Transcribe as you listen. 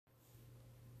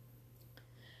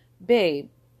Babe,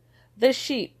 the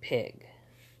Sheep Pig.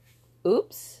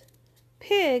 Oops,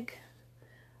 Pig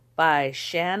by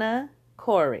Shana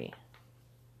Corey.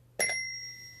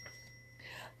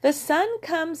 The sun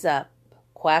comes up,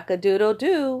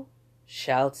 quack-a-doodle-doo,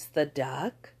 shouts the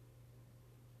duck.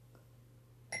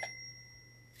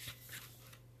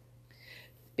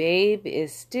 Babe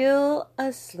is still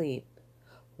asleep.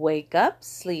 Wake up,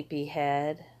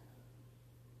 sleepyhead.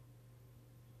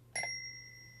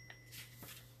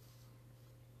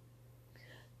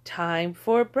 Time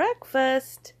for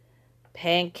breakfast.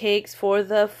 Pancakes for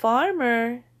the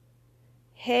farmer.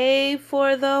 Hay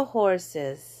for the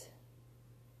horses.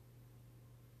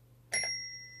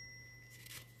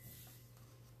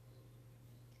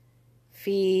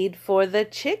 Feed for the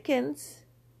chickens.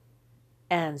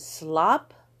 And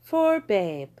slop for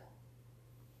Babe.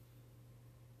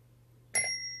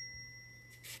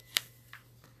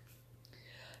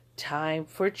 Time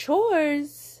for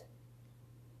chores.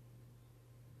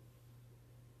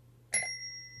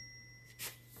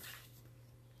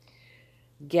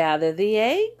 Gather the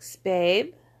eggs,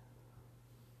 Babe.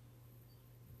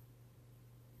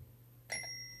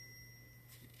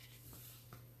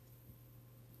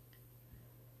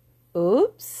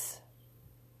 Oops.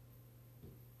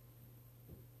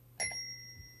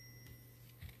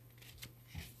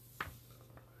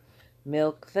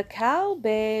 Milk the cow,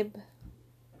 Babe.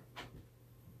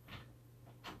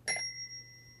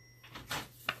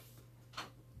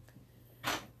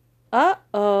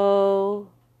 Uh-oh.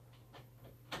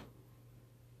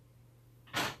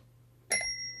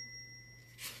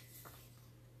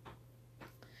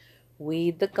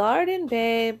 Weed the garden,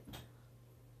 Babe.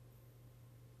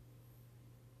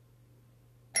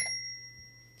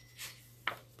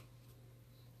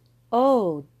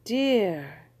 Oh,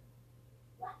 dear.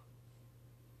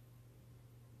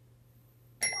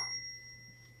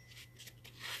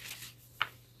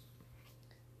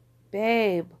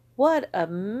 Babe, what a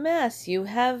mess you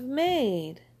have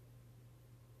made.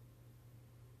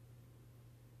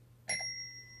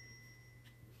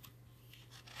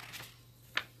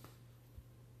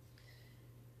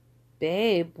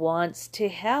 Babe wants to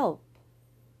help.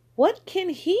 What can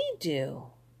he do?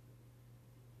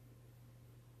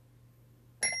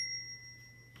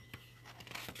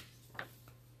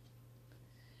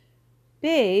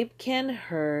 Babe can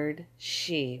herd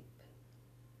sheep.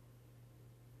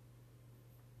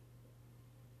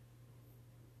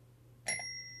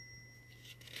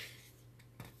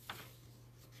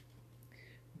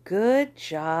 Good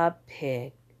job,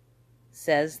 Pig,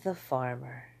 says the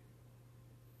farmer.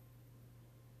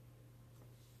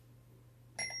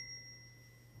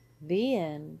 The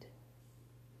end.